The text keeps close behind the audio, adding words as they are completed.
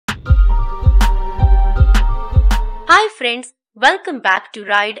friends, welcome back to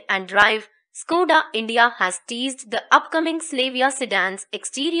Ride and Drive. Skoda India has teased the upcoming Slavia sedan's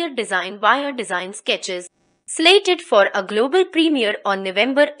exterior design via design sketches. Slated for a global premiere on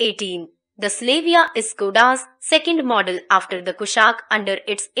November 18, the Slavia is Skoda's second model after the Kushaq under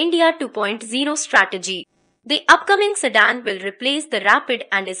its India 2.0 strategy. The upcoming sedan will replace the Rapid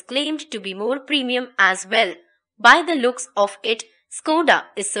and is claimed to be more premium as well. By the looks of it, Skoda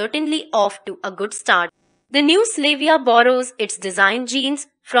is certainly off to a good start. The new Slavia borrows its design genes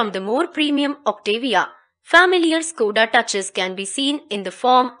from the more premium Octavia. Familiar Skoda touches can be seen in the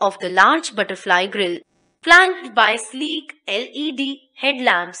form of the large butterfly grille, flanked by sleek LED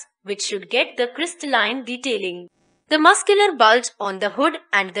headlamps which should get the crystalline detailing. The muscular bulge on the hood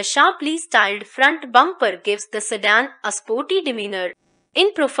and the sharply styled front bumper gives the sedan a sporty demeanor.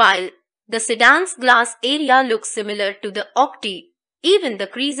 In profile, the sedan's glass area looks similar to the Octy. Even the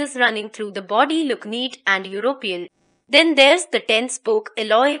creases running through the body look neat and European. Then there's the 10-spoke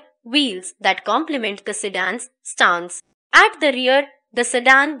alloy wheels that complement the sedan's stance. At the rear, the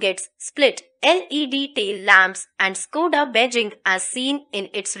sedan gets split LED tail lamps and Skoda badging as seen in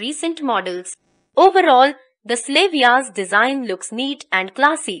its recent models. Overall, the Slavia's design looks neat and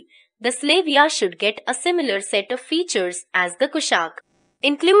classy. The Slavia should get a similar set of features as the Kushaq,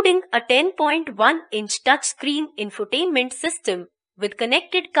 including a 10.1-inch touchscreen infotainment system with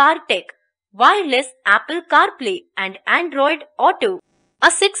connected car tech, wireless Apple CarPlay and Android Auto, a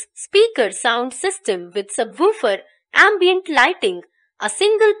 6-speaker sound system with subwoofer, ambient lighting, a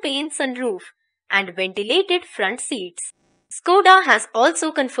single-pane sunroof, and ventilated front seats. Skoda has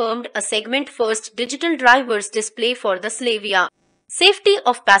also confirmed a segment-first digital driver's display for the Slavia. Safety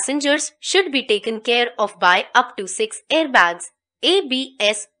of passengers should be taken care of by up to 6 airbags,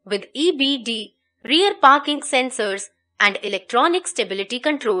 ABS with EBD, rear parking sensors, and electronic stability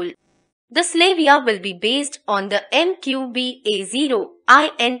control. The Slavia will be based on the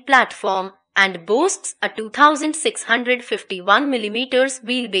MQB-A0IN platform and boasts a 2,651mm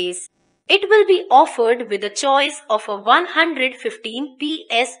wheelbase. It will be offered with a choice of a 115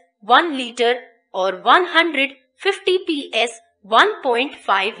 PS 1 liter or 150 PS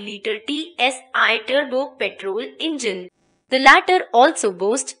 1.5 liter TSI turbo petrol engine. The latter also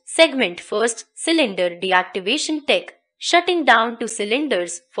boasts segment-first cylinder deactivation tech, shutting down 2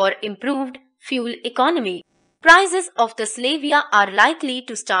 cylinders for improved fuel economy. Prices of the Slavia are likely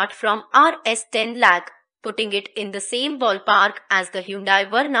to start from Rs 10 lakh, putting it in the same ballpark as the Hyundai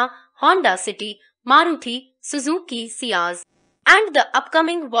Verna, Honda City, Maruti, Suzuki Ciaz, and the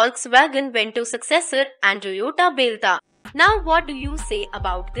upcoming Volkswagen Vento successor and Toyota Belta. Now what do you say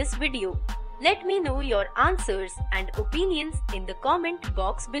about this video? Let me know your answers and opinions in the comment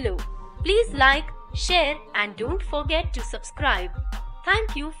box below. Please like, share and don't forget to subscribe.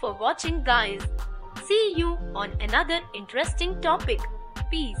 Thank you for watching guys. See you on another interesting topic.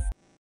 Peace.